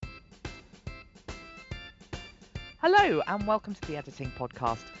Hello and welcome to the Editing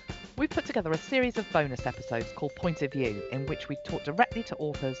Podcast. We've put together a series of bonus episodes called Point of View, in which we talk directly to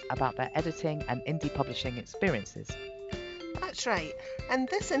authors about their editing and indie publishing experiences. That's right, and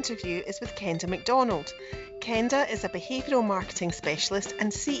this interview is with Kenda Macdonald. Kenda is a behavioural marketing specialist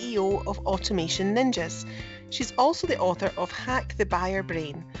and CEO of Automation Ninjas. She's also the author of Hack the Buyer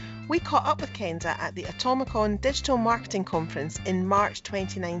Brain. We caught up with Kenda at the Atomicon Digital Marketing Conference in March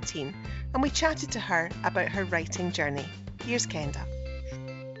 2019, and we chatted to her about her writing journey. Here's Kenda.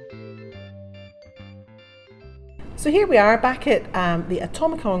 So here we are back at the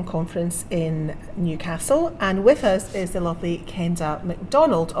Atomicon conference in Newcastle, and with us is the lovely Kenda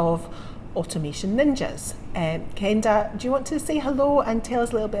Macdonald of Automation Ninjas. Kenda, do you want to say hello and tell us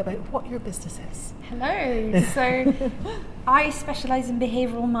a little bit about what your business is? Hello. So I specialise in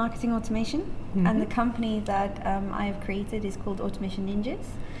behavioural marketing automation, and the company that I have created is called Automation Ninjas.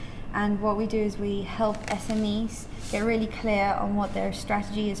 And what we do is we help SMEs get really clear on what their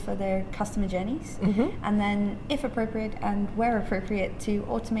strategy is for their customer journeys, and then, if appropriate and where appropriate, to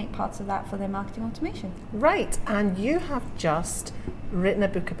automate parts of that for their marketing automation. Right, and you have just written a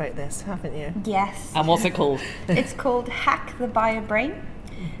book about this, haven't you? Yes. And what's it called? It's called Hack the Buyer Brain,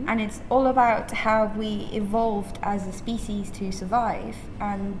 and it's all about how we evolved as a species to survive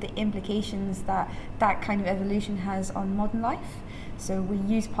and the implications that that kind of evolution has on modern life. So we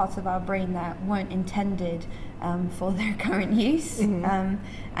use parts of our brain that weren't intended for their current use.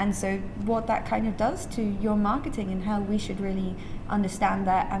 And so what that kind of does to your marketing and how we should really understand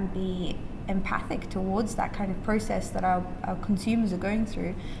that and be empathic towards that kind of process that our consumers are going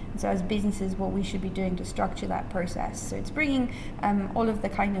through. And so as businesses, what we should be doing to structure that process. So it's bringing all of the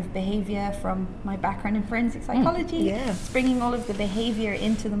kind of behavior from my background in forensic psychology. It's bringing all of the behavior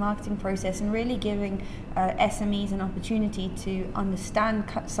into the marketing process and really giving SMEs an opportunity to understand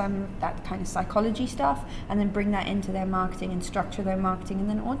some of that kind of psychology stuff and then bring that into their marketing and structure their marketing and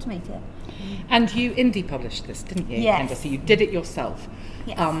then automate it. And you indie published this, didn't you, Yes. Kenda? So you did it yourself.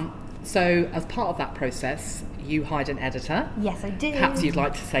 Yes. So as part of that process, you hired an editor. Yes, I did. Perhaps you'd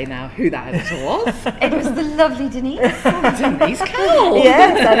like to say now who that editor was. It was the lovely Denise. Denise Cowell.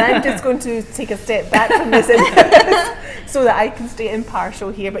 Yes, and I'm just going to take a step back from this so that I can stay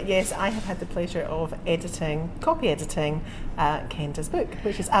impartial here. But yes, I have had the pleasure of copy editing Kenda's book,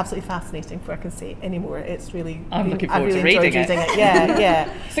 which is absolutely fascinating, for I can say anymore. It's really, I'm looking I've forward really to reading enjoyed it. using it.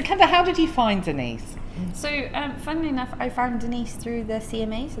 Yeah. So Kenda, how did you find Denise? So, funnily enough, I found Denise through the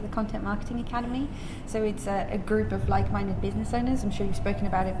CMA, so the Content Marketing Academy. So it's a group of like-minded business owners. I'm sure you've spoken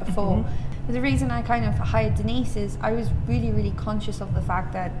about it before. But the reason I kind of hired Denise is I was really, really conscious of the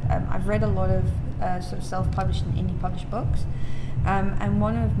fact that I've read a lot of sort of self-published and indie published books. And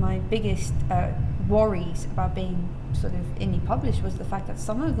one of my biggest worries about being sort of indie published was the fact that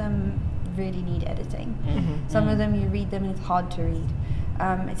some of them really need editing. Some of them, you read them and it's hard to read.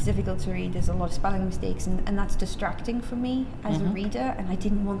 It's difficult to read, there's a lot of spelling mistakes, and that's distracting for me as a reader, and I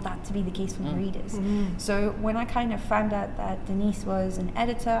didn't want that to be the case for the readers. So when I kind of found out that Denise was an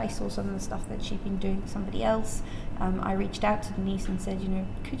editor, I saw some of the stuff that she'd been doing for somebody else. I reached out to Denise and said,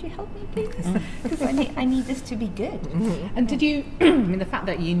 could you help me please? Because I need this to be good. And did you, I mean, the fact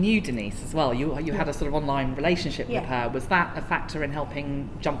that you knew Denise as well, you had a sort of online relationship with her, was that a factor in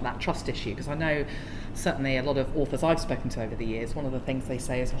helping jump that trust issue? Because I know certainly a lot of authors I've spoken to over the years, one of the things they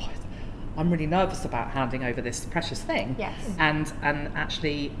say is, I'm really nervous about handing over this precious thing. Yes. And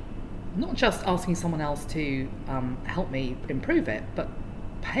actually not just asking someone else to help me improve it, but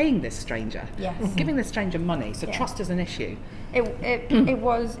paying this stranger, giving this stranger money. So trust is an issue.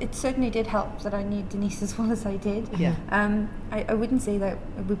 It certainly did help that I knew Denise as well as I did. I wouldn't say that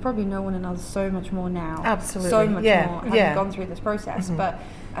we probably know one another so much more now. Absolutely. So much more having gone through this process. But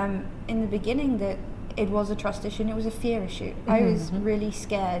in the beginning, that it was a trust issue and it was a fear issue. I was really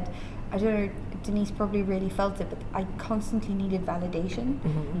scared. I don't know, Denise probably really felt it, but I constantly needed validation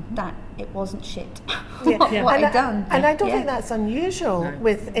that it wasn't shit what I'd done. And I don't think that's unusual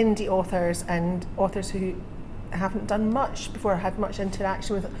with indie authors and authors who haven't done much before, had much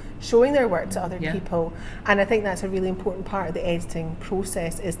interaction with showing their work to other people. And I think that's a really important part of the editing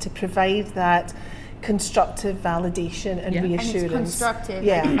process, is to provide that constructive validation and reassurance. And it's constructive.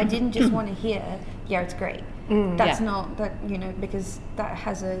 I didn't just want to hear, it's great. That's not that, because that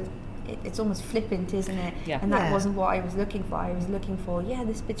has it's almost flippant, isn't it? And that wasn't what I was looking for. I was looking for,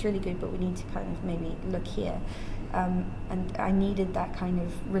 this bit's really good, but we need to kind of maybe look here. And I needed that kind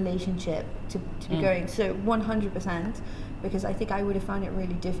of relationship to be going. So 100%, because I think I would have found it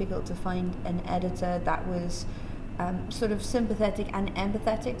really difficult to find an editor that was sort of sympathetic and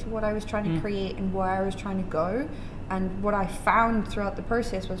empathetic to what I was trying to create and where I was trying to go. And what I found throughout the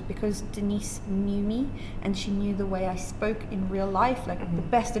process was because Denise knew me and she knew the way I spoke in real life, like the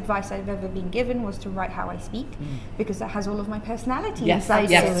best advice I've ever been given was to write how I speak, because that has all of my personality inside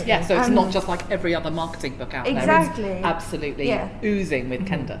it. Yes. So it's not just like every other marketing book out there. It's absolutely oozing with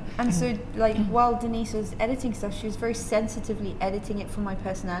Kenda. And so, like, while Denise was editing stuff, she was very sensitively editing it for my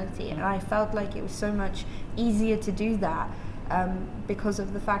personality, and I felt like it was so much easier to do that. Because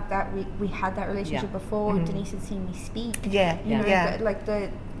of the fact that we had that relationship before, Denise had seen me speak.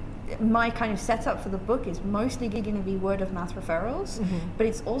 My kind of setup for the book is mostly going to be word of mouth referrals, but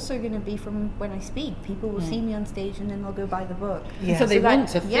it's also going to be from when I speak. People will see me on stage and then they'll go buy the book. Yeah. So they want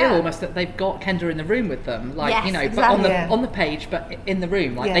to feel almost that they've got Kenda in the room with them, like but on the page, but in the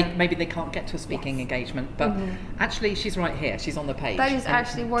room. Like maybe they can't get to a speaking engagement, but actually she's right here. She's on the page. That is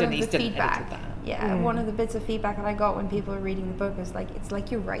actually one Denise of the feedback. One of the bits of feedback that I got when people were reading the book was like, it's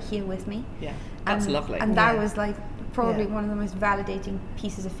like you're right here with me. Yeah, that's lovely. And that was like probably one of the most validating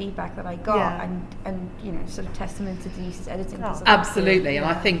pieces of feedback that I got, and you know, sort of testament to Denise's editing. Absolutely, and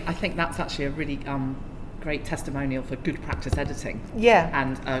I think that's actually a really great testimonial for good practice editing.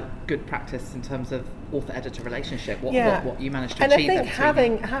 And a good practice in terms of author-editor relationship. What you managed to achieve. And I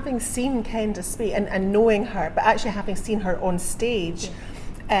think having seen Kenda speak and knowing her, but actually having seen her on stage.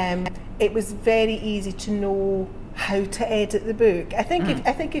 It was very easy to know how to edit the book. I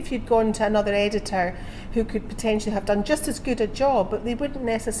think if you'd gone to another editor who could potentially have done just as good a job, but they wouldn't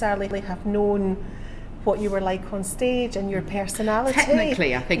necessarily have known what you were like on stage and your personality.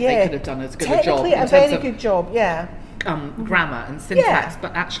 Technically, I think they could have done as good a job. Technically, a very good job, grammar and syntax,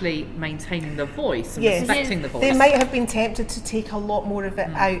 but actually maintaining the voice and respecting the voice. They might have been tempted to take a lot more of it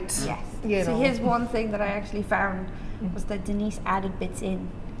out. Yes. So here's one thing that I actually found was that Denise added bits in.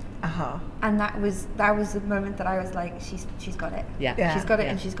 And that was the moment that I was like, she's got it. She's got it,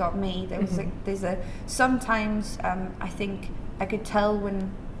 and she's got me. There's sometimes I think I could tell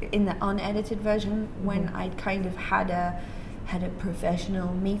when in the unedited version when I'd kind of had a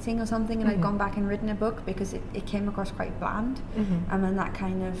professional meeting or something, and I'd gone back and written a book because it came across quite bland, and then that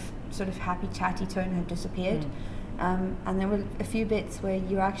kind of sort of happy chatty tone had disappeared. And there were a few bits where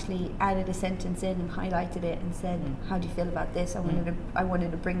you actually added a sentence in and highlighted it and said, how do you feel about this? I wanted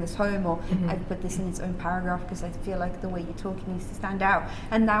to bring this home, or I've put this in its own paragraph because I feel like the way you're talking needs to stand out.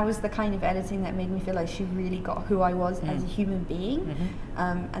 And that was the kind of editing that made me feel like she really got who I was as a human being.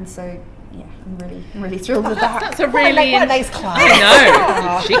 And so I'm really thrilled with that. That's a really what a nice class.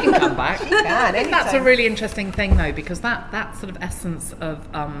 I know. She can come back. She can. I think that's a really interesting thing though, because that sort of essence of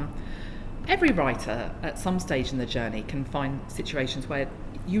every writer at some stage in the journey can find situations where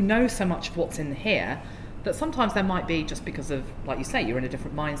you know so much of what's in here that sometimes there might be, just because of, like you say, you're in a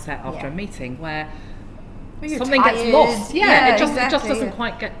different mindset after a meeting where something tired. Gets lost. It just doesn't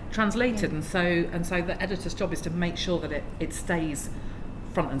quite get translated, and so the editor's job is to make sure that it stays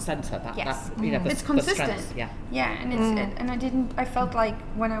front and centre. It's consistent. And I felt like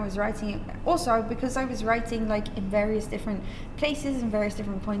when I was writing it, also because I was writing like in various different places and various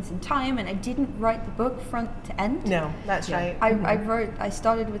different points in time, and I didn't write the book front to end. No, that's right. I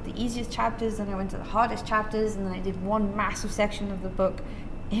started with the easiest chapters, and I went to the hardest chapters, and then I did one massive section of the book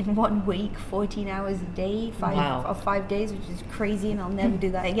in 1 week, 14 hours a day, 5 days, which is crazy, and I'll never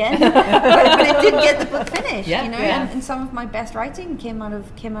do that again. but it did get the book finished, And some of my best writing came out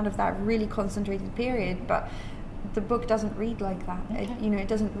of that really concentrated period. But the book doesn't read like that. It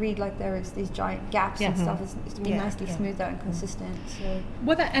doesn't read like there is these giant gaps and stuff. It's to be nicely smoothed out and consistent. So.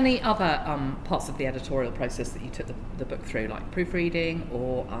 Were there any other parts of the editorial process that you took the book through, like proofreading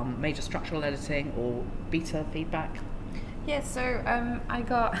or major structural editing or beta feedback? Yeah, so I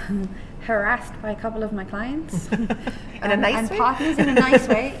got harassed by a couple of my clients in a nice way? Partners in a nice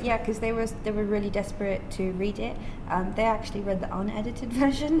way. Yeah, because they were really desperate to read it. They actually read the unedited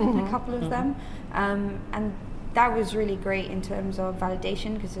version, a couple of them, and that was really great in terms of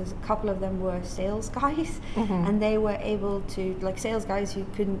validation, because there's a couple of them were sales guys, and they were able to, like, sales guys who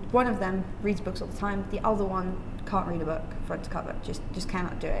couldn't. One of them reads books all the time. The other one can't read a book front to cover. Just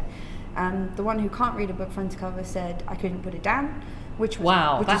cannot do it. The one who can't read a book front to cover said I couldn't put it down, which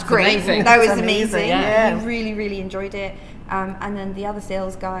was great. Amazing. That was amazing. Yeah. He really, really enjoyed it. And then the other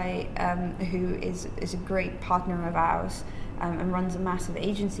sales guy, who is a great partner of ours, and runs a massive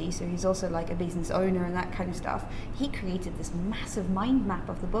agency, so he's also like a business owner and that kind of stuff. He created this massive mind map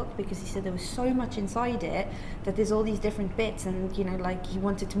of the book, because he said there was so much inside it that there's all these different bits, and like he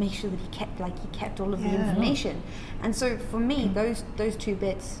wanted to make sure that he kept all of the information. And so for me, those two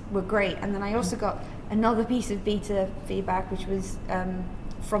bits were great. And then I also got another piece of beta feedback, which was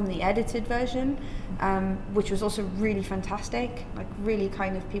from the edited version, which was also really fantastic. Like really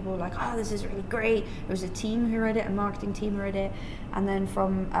kind of people were like, oh, this is really great. It was a team who read it, a marketing team who read it. And then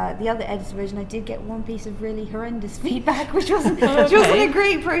from the other edited version, I did get one piece of really horrendous feedback, which wasn't a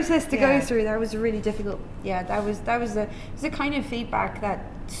great process to go through. That was really difficult. Yeah, that was the kind of feedback that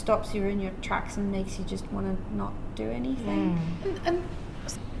stops you in your tracks and makes you just want to not do anything. And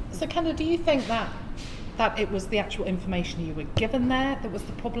so, Kenda, do you think that it was the actual information you were given there that was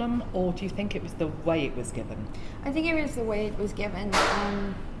the problem, or do you think it was the way it was given? I think it was the way it was given.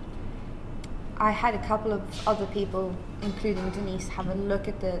 I had a couple of other people, including Denise, have a look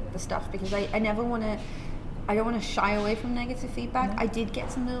at the stuff, because I don't want to shy away from negative feedback. I did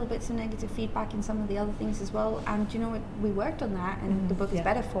get some little bits of negative feedback in some of the other things as well, and you know what, we worked on that, and the book is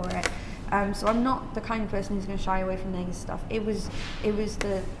better for it. So I'm not the kind of person who's going to shy away from negative stuff. It was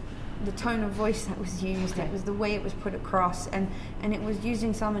the tone of voice that was used, it was the way it was put across, and it was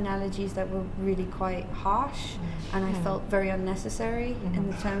using some analogies that were really quite harsh, and I felt very unnecessary in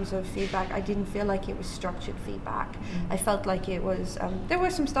the terms of feedback. I didn't feel like it was structured feedback. I felt like it was there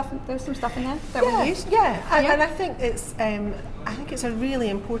was some stuff in there that we used. And I think it's a really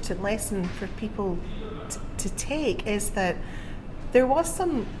important lesson for people to take, is that there was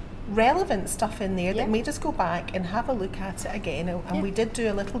some relevant stuff in there that made us go back and have a look at it again, and we did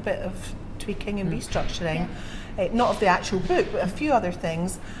do a little bit of tweaking and restructuring, not of the actual book but a few other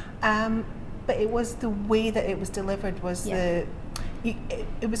things, but it was the way that it was delivered was it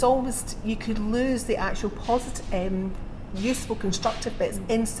was almost, you could lose the actual positive useful constructive bits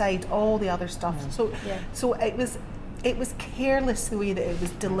inside all the other stuff. So it was careless the way that it was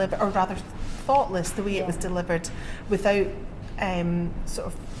delivered, or rather thoughtless the way it was delivered, without sort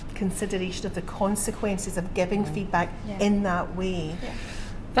of consideration of the consequences of giving feedback in that way.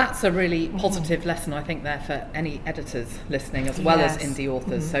 That's a really positive lesson, I think, there for any editors listening, as well as indie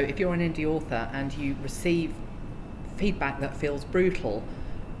authors. So if you're an indie author and you receive feedback that feels brutal,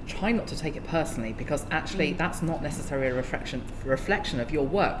 try not to take it personally, because actually that's not necessarily a reflection of your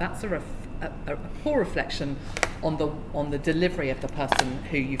work. That's a poor reflection on the delivery of the person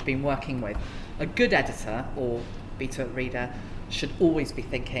who you've been working with. A good editor or beta reader should always be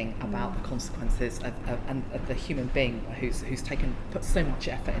thinking about the consequences of the human being who's put so much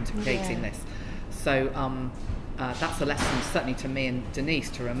effort into creating this. So that's a lesson certainly to me and Denise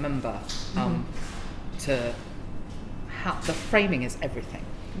to remember, to how the framing is everything.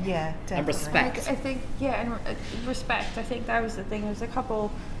 Yeah, definitely. And respect. I think and respect. I think that was the thing. There's a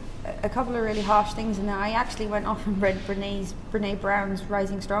couple of really harsh things in there. I actually went off and read Brene Brown's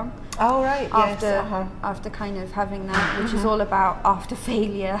Rising Strong. Oh right, after kind of having that, which is all about after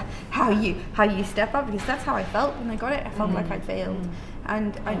failure, how you step up, because that's how I felt when I got it. I felt like I'd failed,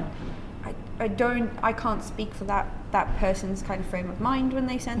 and I can't speak for that person's kind of frame of mind when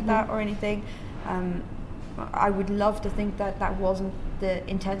they sent that or anything. I would love to think that wasn't the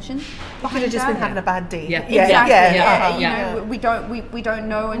intention. You could have just been having a bad day. Exactly. We don't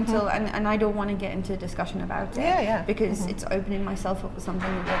know until, and I don't want to get into a discussion about it. Because it's opening myself up to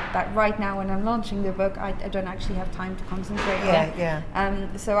something that right now, when I'm launching the book, I don't actually have time to concentrate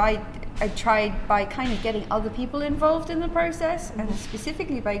on. So I tried by kind of getting other people involved in the process, and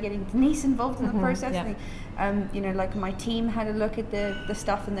specifically by getting Denise involved in the process. Like my team had a look at the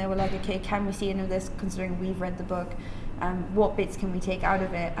stuff, and they were like, okay, can we see any of this, considering we've read the book? What bits can we take out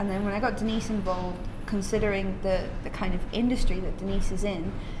of it? And then when I got Denise involved, considering the kind of industry that Denise is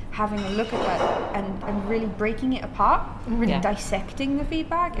in, having a look at that and really breaking it apart, really dissecting the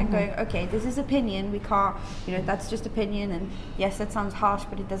feedback and going, okay, this is opinion, we can't, that's just opinion, and yes, that sounds harsh,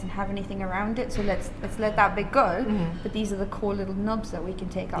 but it doesn't have anything around it, so let's let that bit go, but these are the core little nubs that we can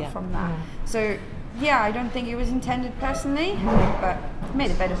take up from that. So I don't think it was intended personally, but it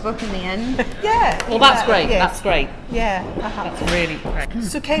made a better book in the end. Well, that's great. That's great. That's really great.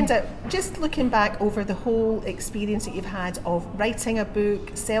 So Kenda, just looking back over the whole experience that you've had of writing a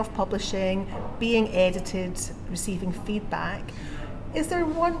book, self-publishing, being edited, receiving feedback, is there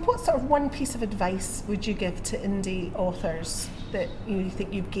what sort of one piece of advice would you give to indie authors that you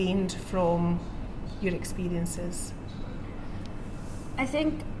think you've gained from your experiences? I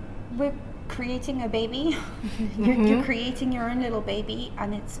think we're creating a baby. You're creating your own little baby,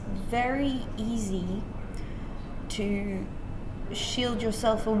 and it's very easy to shield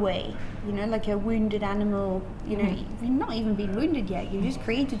yourself away, like a wounded animal. You've not even been wounded yet, you just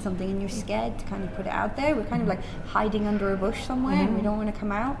created something and you're scared to kind of put it out there. We're kind of like hiding under a bush somewhere, and we don't want to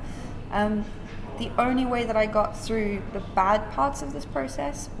come out. The only way that I got through the bad parts of this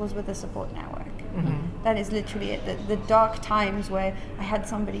process was with a support network. That is literally it. The dark times where I had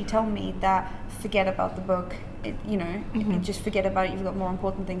somebody tell me that forget about the book, just forget about it, you've got more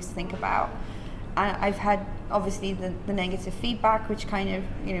important things to think about. I've had obviously the negative feedback, which kind of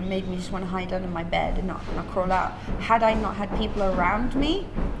made me just want to hide under my bed and not crawl out. Had I not had people around me,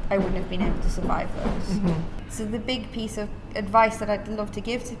 I wouldn't have been able to survive those. So the big piece of advice that I'd love to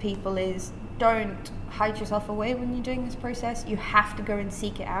give to people is, don't hide yourself away when you're doing this process. You have to go and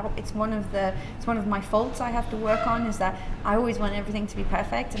seek it out. It's one of my faults I have to work on, is that I always want everything to be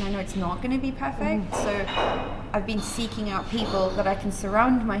perfect, and I know it's not going to be perfect. So I've been seeking out people that I can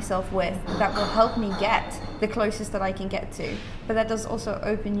surround myself with that will help me get the closest that I can get to. But that does also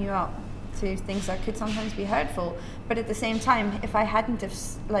open you up to things that could sometimes be hurtful. But at the same time, if I hadn't have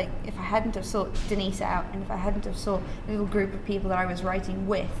sought Denise out, and if I hadn't have sought a little group of people that I was writing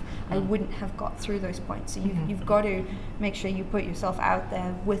with, I wouldn't have got through those points. So you've got to make sure you put yourself out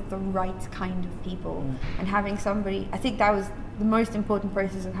there with the right kind of people. And having somebody, I think that was the most important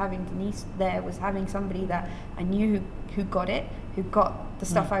process of having Denise there, was having somebody that I knew who got it, who got the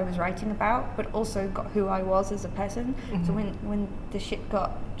stuff I was writing about, but also got who I was as a person. So when the shit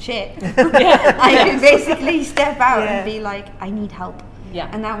got shit, I could basically step out and be like, I need help.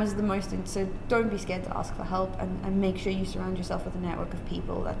 And that was the most. So don't be scared to ask for help, and make sure you surround yourself with a network of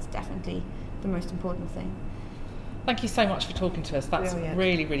people. That's definitely the most important thing. Thank you so much for talking to us. That's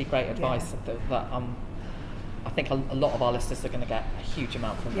really, really great advice that I think a lot of our listeners are going to get a huge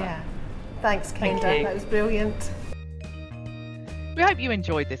amount from that. Thanks, Kenda. That was brilliant. We hope you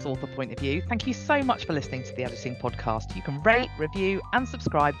enjoyed this author point of view. Thank you so much for listening to the Editing Podcast. You can rate, review and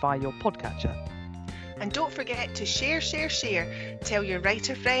subscribe via your podcatcher. And don't forget to share. Tell your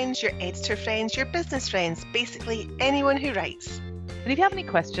writer friends, your editor friends, your business friends, basically anyone who writes. And if you have any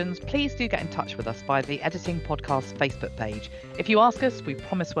questions, please do get in touch with us via the Editing Podcast Facebook page. If you ask us, we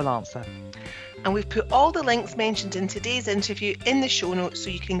promise we'll answer. And we've put all the links mentioned in today's interview in the show notes, so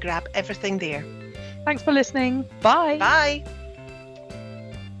you can grab everything there. Thanks for listening. Bye. Bye.